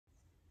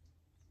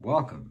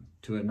Welcome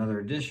to another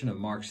edition of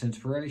Mark's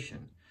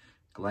Inspiration.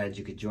 Glad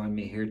you could join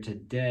me here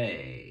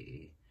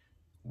today.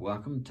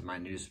 Welcome to my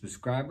new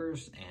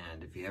subscribers,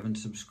 and if you haven't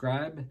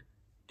subscribed,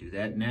 do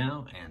that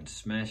now and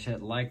smash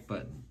that like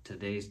button.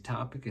 Today's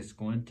topic is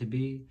going to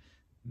be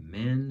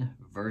men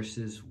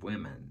versus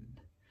women.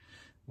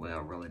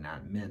 Well, really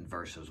not men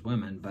versus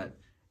women, but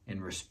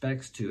in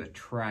respects to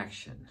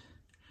attraction.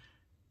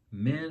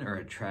 Men are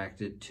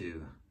attracted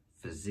to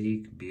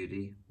physique,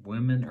 beauty.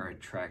 Women are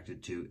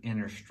attracted to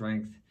inner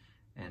strength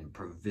and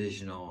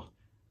provisional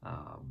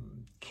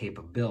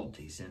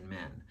capabilities in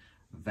men.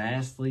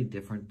 Vastly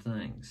different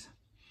things.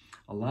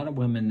 A lot of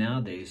women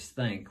nowadays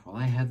think, well,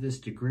 I have this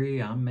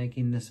degree, I'm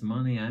making this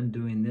money, I'm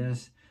doing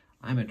this,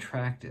 I'm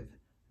attractive.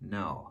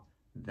 No,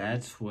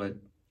 that's what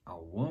a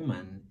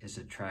woman is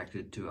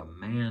attracted to a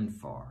man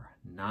for,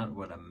 not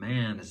what a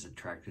man is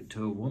attracted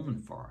to a woman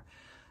for.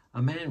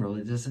 A man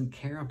really doesn't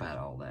care about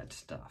all that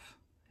stuff.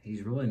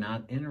 He's really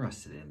not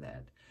interested in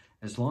that.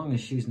 As long as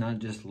she's not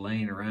just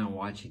laying around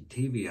watching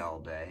TV all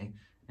day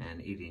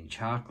and eating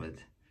chocolate,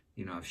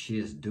 if she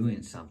is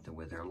doing something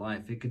with her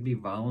life, it could be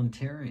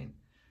volunteering.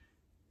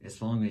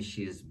 As long as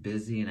she is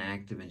busy and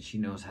active and she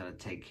knows how to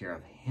take care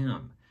of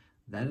him,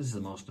 that is the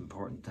most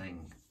important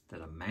thing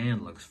that a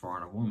man looks for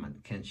in a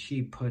woman. Can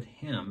she put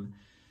him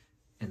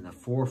in the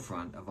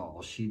forefront of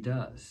all she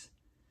does?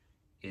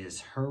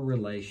 Is her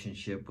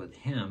relationship with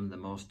him the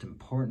most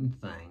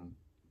important thing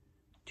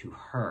to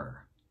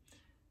her?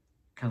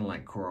 Kind of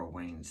like Cora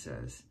Wayne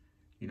says,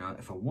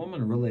 if a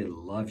woman really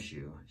loves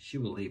you, she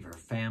will leave her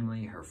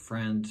family, her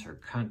friends, her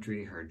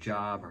country, her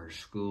job, her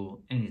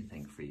school,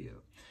 anything for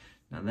you.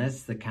 Now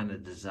that's the kind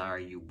of desire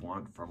you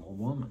want from a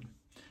woman.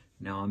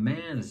 Now a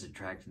man is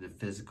attracted to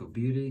physical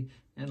beauty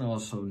and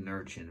also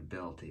nurturing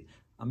ability.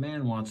 A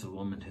man wants a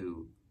woman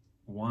who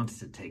wants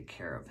to take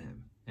care of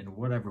him in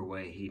whatever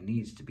way he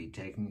needs to be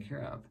taken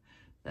care of.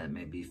 That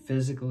may be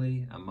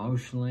physically,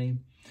 emotionally,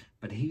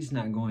 but he's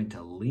not going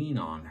to lean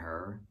on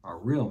her. A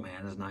real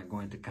man is not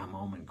going to come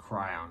home and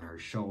cry on her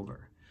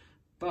shoulder.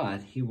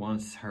 But he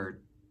wants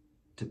her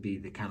to be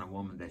the kind of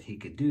woman that he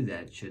could do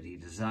that should he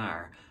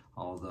desire,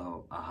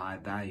 although a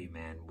high-value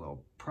man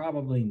will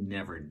probably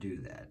never do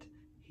that.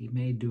 He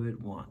may do it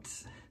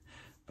once,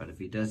 but if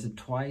he does it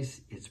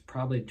twice, it's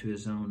probably to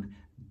his own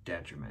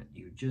detriment.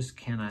 You just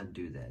cannot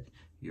do that.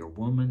 Your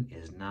woman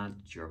is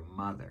not your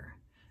mother,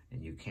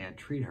 and you can't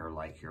treat her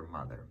like your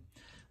mother.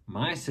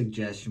 My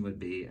suggestion would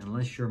be,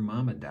 unless your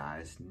mama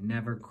dies,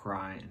 never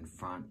cry in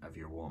front of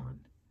your woman.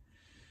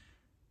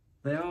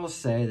 They all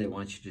say they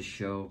want you to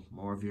show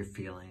more of your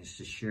feelings,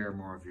 to share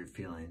more of your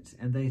feelings,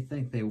 and they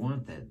think they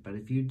want that. But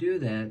if you do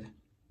that,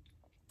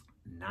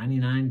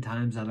 99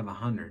 times out of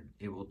 100,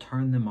 it will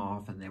turn them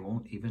off and they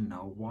won't even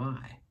know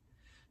why,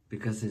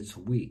 because it's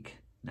weak.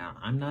 Now,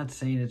 I'm not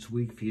saying it's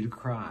weak for you to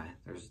cry.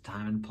 There's a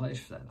time and a place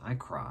for that. I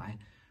cry,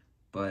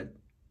 but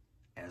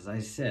as I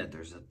said,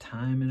 there's a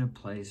time and a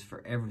place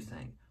for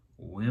everything.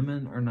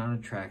 Women are not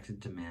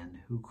attracted to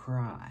men who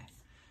cry.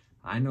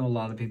 I know a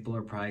lot of people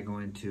are probably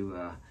going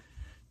to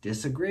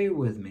disagree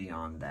with me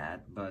on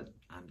that, but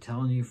I'm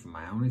telling you from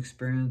my own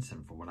experience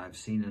and from what I've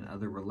seen in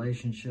other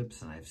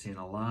relationships, and I've seen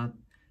a lot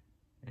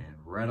and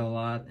read a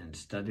lot and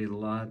studied a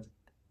lot,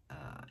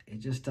 it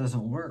just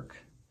doesn't work.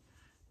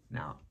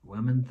 Now,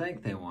 women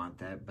think they want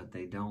that, but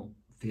they don't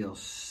feel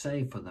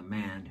safe with a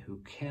man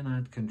who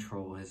cannot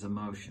control his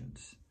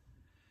emotions.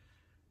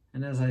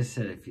 And as I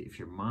said, if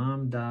your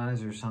mom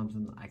dies or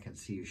something, I can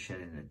see you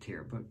shedding a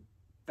tear. But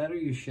better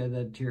you shed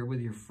that tear with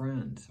your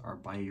friends or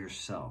by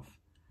yourself.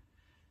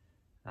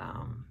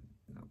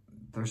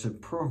 There's a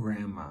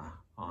program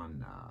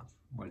on,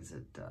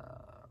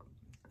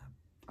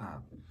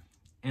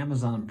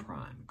 Amazon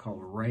Prime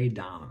called Ray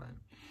Donovan.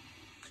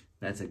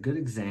 That's a good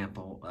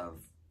example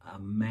of a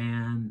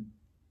man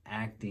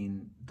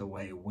acting the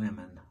way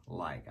women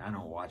like. I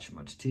don't watch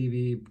much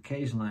TV.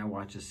 Occasionally I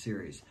watch a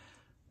series.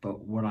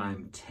 But what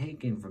I'm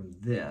taking from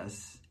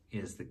this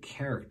is the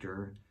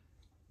character,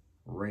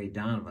 Ray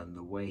Donovan,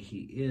 the way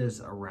he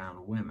is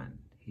around women.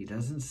 He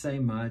doesn't say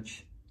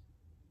much.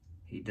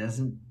 He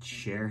doesn't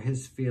share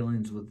his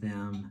feelings with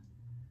them.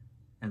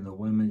 And the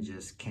women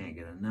just can't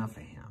get enough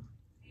of him.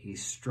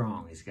 He's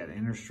strong. He's got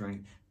inner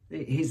strength.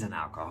 He's an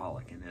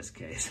alcoholic in this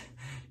case.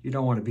 You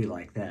don't want to be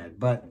like that.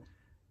 But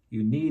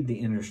you need the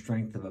inner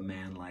strength of a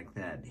man like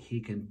that. He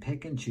can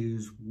pick and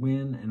choose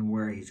when and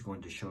where he's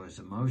going to show his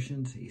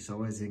emotions. He's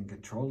always in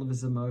control of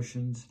his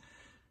emotions.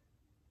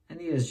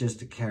 And he is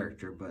just a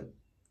character, but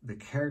the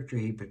character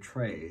he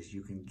portrays,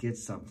 you can get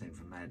something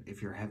from that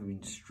if you're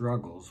having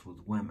struggles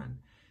with women,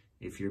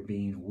 if you're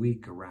being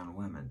weak around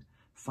women.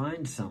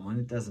 Find someone,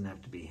 it doesn't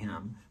have to be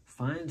him,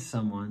 find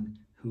someone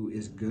who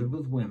is good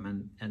with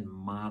women and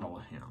model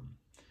him.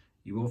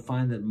 You will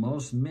find that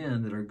most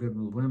men that are good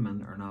with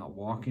women are not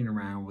walking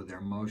around with their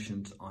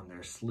emotions on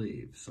their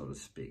sleeve, so to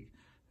speak.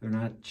 They're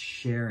not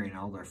sharing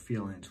all their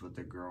feelings with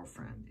their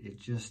girlfriend. It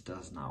just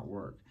does not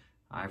work.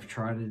 I've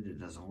tried it, it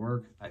doesn't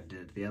work. I did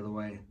it the other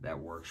way, that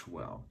works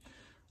well.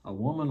 A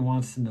woman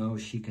wants to know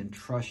she can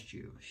trust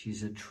you.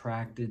 She's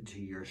attracted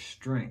to your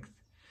strength.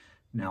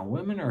 Now,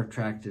 women are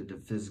attracted to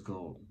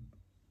physical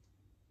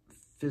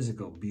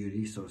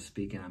beauty, so to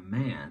speak, in a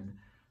man,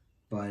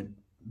 but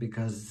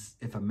because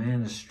if a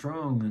man is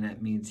strong, then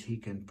that means he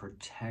can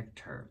protect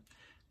her.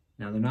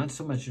 Now, they're not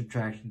so much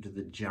attracted to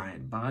the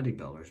giant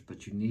bodybuilders,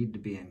 but you need to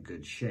be in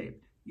good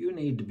shape. You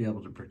need to be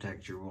able to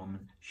protect your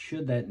woman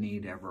should that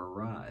need ever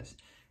arise.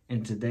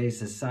 In today's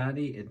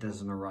society, it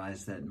doesn't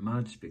arise that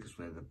much because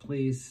we have the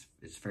police.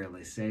 It's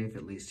fairly safe,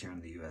 at least here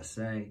in the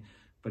USA.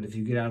 But if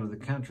you get out of the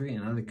country,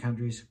 in other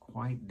countries,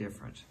 quite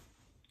different.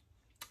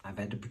 I've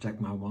had to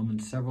protect my woman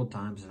several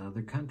times in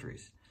other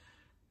countries.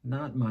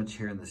 Not much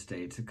here in the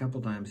States, a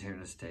couple times here in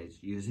the States,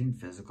 using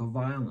physical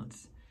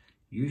violence.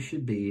 You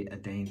should be a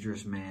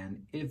dangerous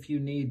man if you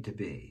need to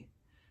be.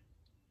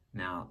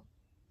 Now,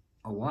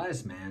 a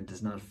wise man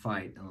does not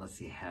fight unless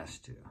he has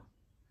to.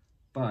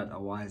 But a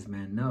wise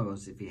man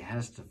knows if he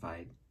has to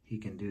fight, he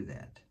can do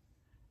that.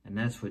 And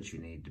that's what you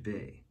need to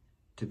be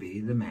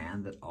the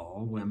man that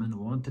all women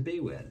want to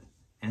be with,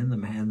 and the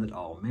man that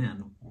all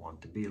men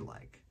want to be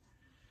like.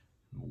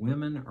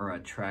 Women are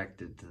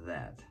attracted to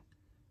that.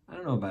 I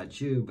don't know about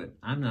you, but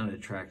I'm not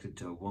attracted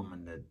to a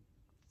woman that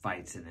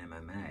fights in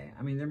MMA.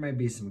 I mean, there may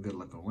be some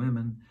good-looking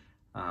women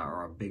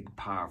or a big,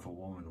 powerful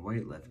woman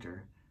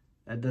weightlifter.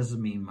 That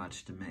doesn't mean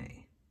much to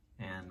me.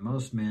 And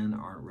most men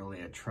aren't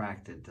really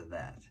attracted to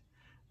that.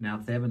 Now,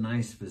 if they have a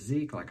nice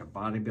physique, like a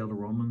bodybuilder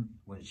woman,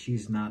 when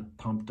she's not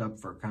pumped up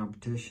for a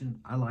competition,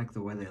 I like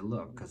the way they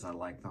look because I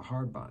like the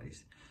hard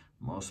bodies.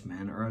 Most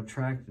men are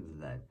attracted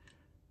to that.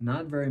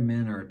 Not very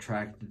men are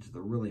attracted to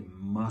the really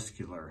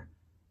muscular,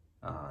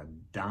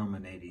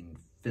 dominating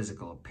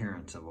physical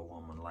appearance of a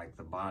woman, like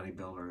the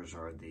bodybuilders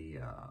or the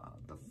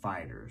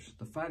fighters.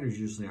 The fighters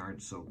usually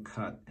aren't so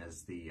cut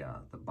as the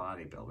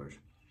bodybuilders.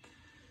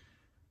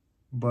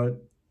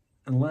 But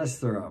unless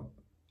they're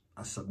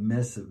a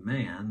submissive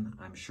man,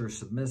 I'm sure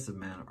submissive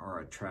men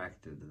are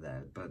attracted to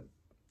that. But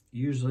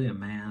usually the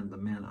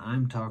man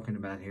I'm talking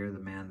about here, the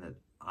man that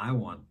I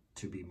want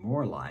to be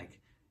more like,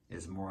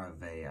 is more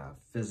of a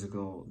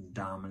physical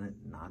dominant,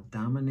 not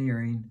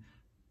domineering,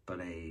 but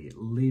a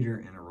leader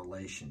in a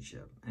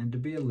relationship. And to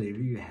be a leader,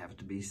 you have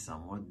to be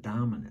somewhat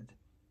dominant.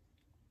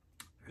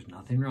 There's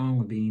nothing wrong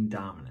with being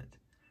dominant.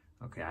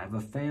 Okay, I have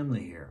a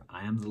family here.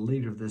 I am the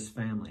leader of this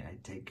family. I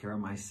take care of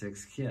my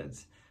 6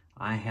 kids.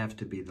 I have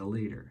to be the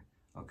leader.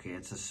 Okay,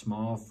 it's a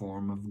small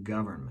form of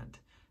government.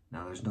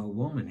 Now, there's no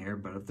woman here,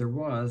 but if there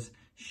was,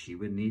 she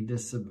would need to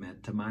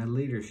submit to my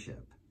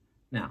leadership.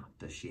 Now,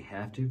 does she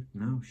have to?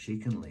 No, she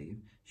can leave.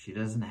 She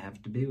doesn't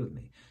have to be with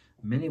me.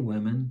 Many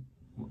women,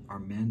 or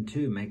men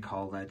too, may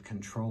call that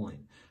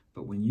controlling.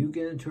 But when you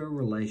get into a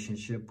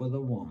relationship with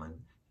a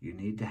woman, you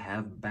need to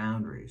have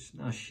boundaries.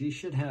 Now, she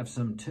should have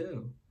some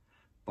too.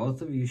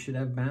 Both of you should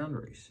have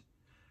boundaries.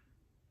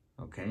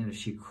 Okay, and if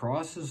she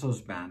crosses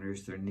those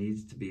boundaries, there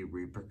needs to be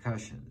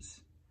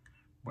repercussions.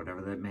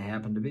 Whatever that may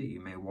happen to be.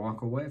 You may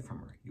walk away from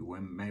her. You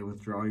may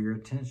withdraw your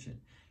attention.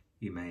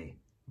 You may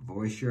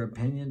voice your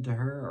opinion to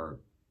her or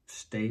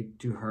state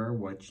to her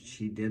what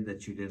she did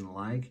that you didn't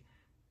like,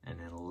 and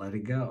then let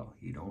it go.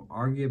 You don't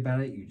argue about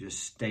it, you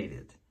just state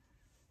it.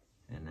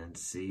 And then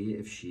see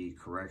if she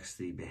corrects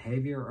the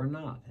behavior or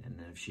not. And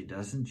then if she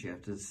doesn't, you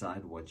have to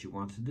decide what you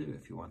want to do.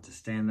 If you want to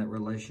stay in that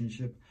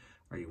relationship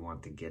or you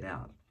want to get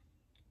out.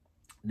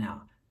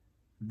 Now,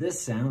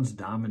 this sounds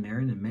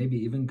domineering and maybe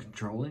even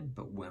controlling,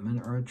 but women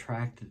are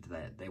attracted to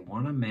that. They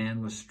want a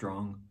man with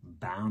strong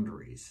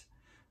boundaries,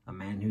 a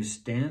man who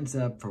stands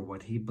up for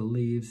what he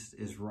believes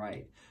is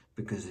right.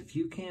 Because if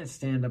you can't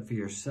stand up for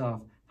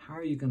yourself, how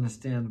are you going to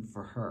stand up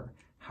for her?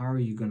 How are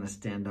you going to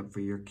stand up for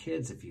your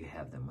kids if you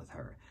have them with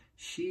her?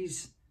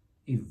 She's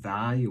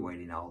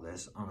evaluating all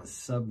this on a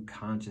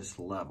subconscious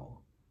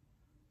level.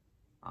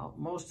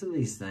 Most of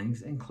these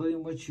things,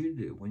 including what you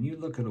do. When you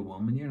look at a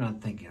woman, you're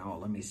not thinking, oh,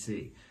 let me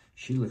see.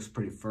 She looks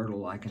pretty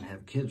fertile. I can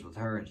have kids with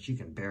her and she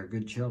can bear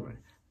good children.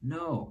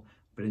 No,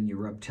 but in your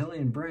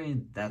reptilian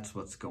brain, that's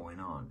what's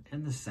going on.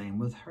 And the same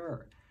with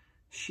her.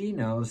 She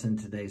knows in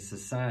today's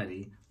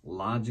society,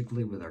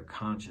 logically with her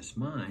conscious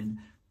mind,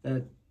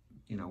 that,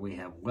 you know, we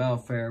have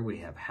welfare, we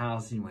have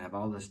housing, we have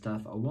all this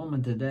stuff. A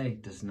woman today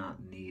does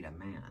not need a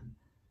man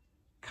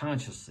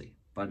consciously,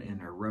 but in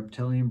her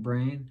reptilian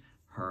brain,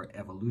 her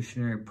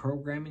evolutionary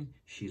programming,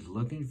 she's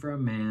looking for a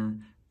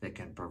man that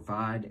can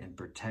provide and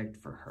protect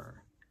for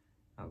her,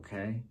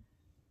 okay?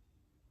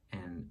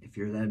 And if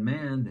you're that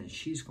man, then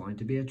she's going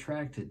to be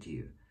attracted to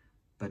you.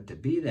 But to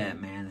be that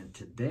man in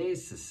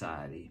today's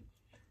society,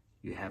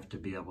 you have to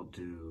be able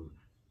to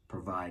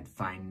provide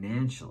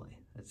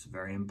financially. That's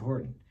very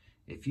important.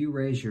 If you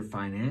raise your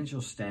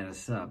financial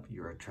status up,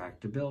 your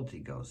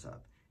attractability goes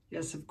up.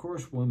 Yes, of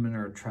course, women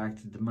are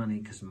attracted to money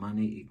because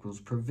money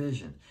equals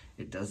provision.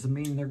 It doesn't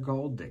mean they're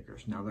gold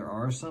diggers. Now, there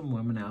are some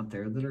women out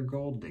there that are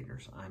gold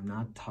diggers. I'm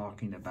not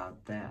talking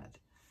about that.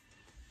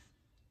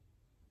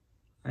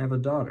 I have a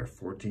daughter,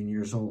 14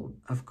 years old.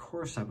 Of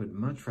course, I would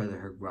much rather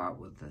her go out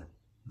with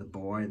the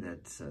boy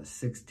that's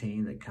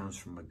 16, that comes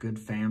from a good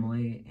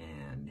family,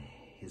 and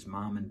his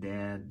mom and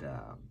dad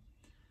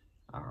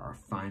are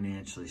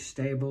financially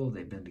stable,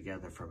 they've been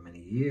together for many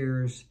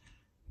years,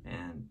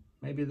 and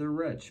maybe they're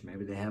rich,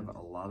 maybe they have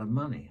a lot of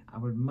money. I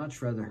would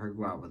much rather her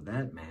go out with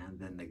that man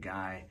than the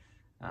guy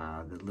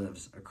that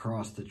lives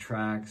across the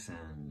tracks,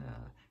 and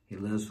he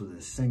lives with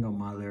his single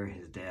mother.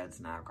 His dad's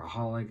an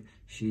alcoholic.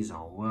 She's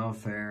on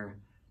welfare.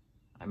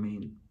 I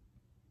mean,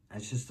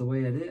 that's just the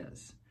way it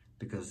is,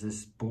 because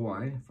this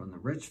boy from the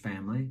rich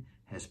family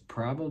has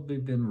probably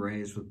been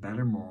raised with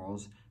better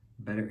morals,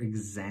 better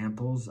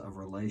examples of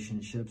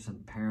relationships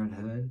and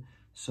parenthood.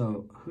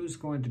 So who's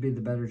going to be the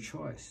better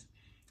choice?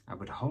 I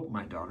would hope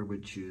my daughter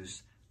would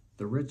choose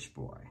the rich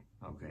boy,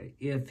 okay,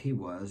 if he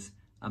was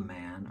a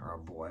man or a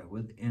boy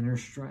with inner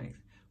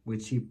strength,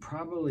 which he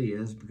probably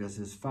is, because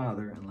his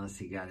father, unless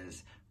he got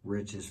his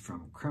riches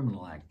from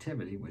criminal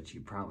activity, which he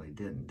probably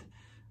didn't,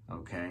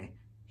 okay,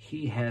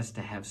 he has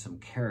to have some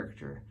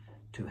character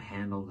to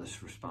handle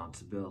this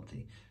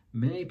responsibility.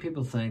 Many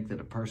people think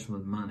that a person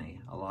with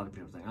money, a lot of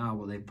people think, oh,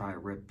 well, they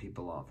probably rip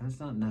people off. That's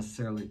not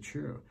necessarily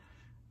true.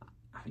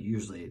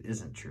 Usually it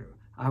isn't true.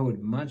 I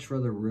would much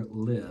rather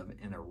live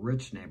in a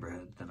rich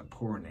neighborhood than a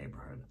poor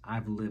neighborhood.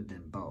 I've lived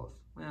in both.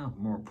 Well,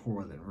 more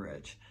poor than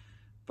rich,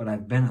 but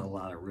I've been in a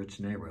lot of rich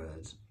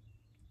neighborhoods.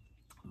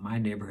 My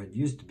neighborhood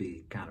used to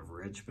be kind of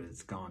rich, but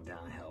it's gone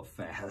downhill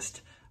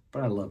fast.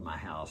 But I love my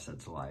house.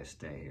 That's why I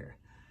stay here.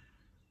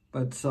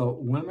 But so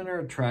women are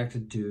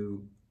attracted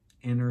to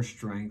inner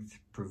strength,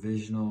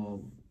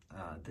 provisional,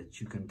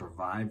 that you can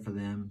provide for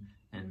them,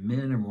 and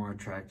men are more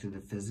attracted to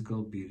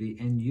physical beauty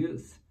and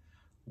youth.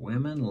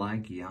 Women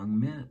like young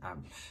men,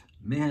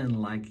 men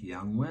like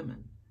young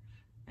women,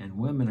 and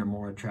women are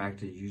more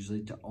attracted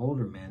usually to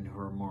older men who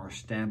are more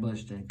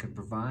established and can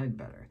provide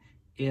better,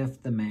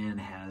 if the man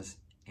has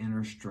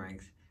inner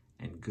strength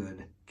and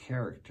good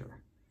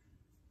character.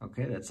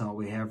 Okay, that's all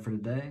we have for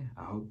today.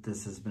 I hope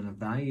this has been of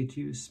value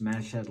to you.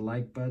 Smash that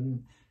like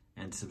button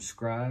and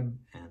subscribe,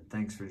 and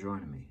thanks for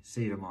joining me.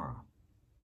 See you tomorrow.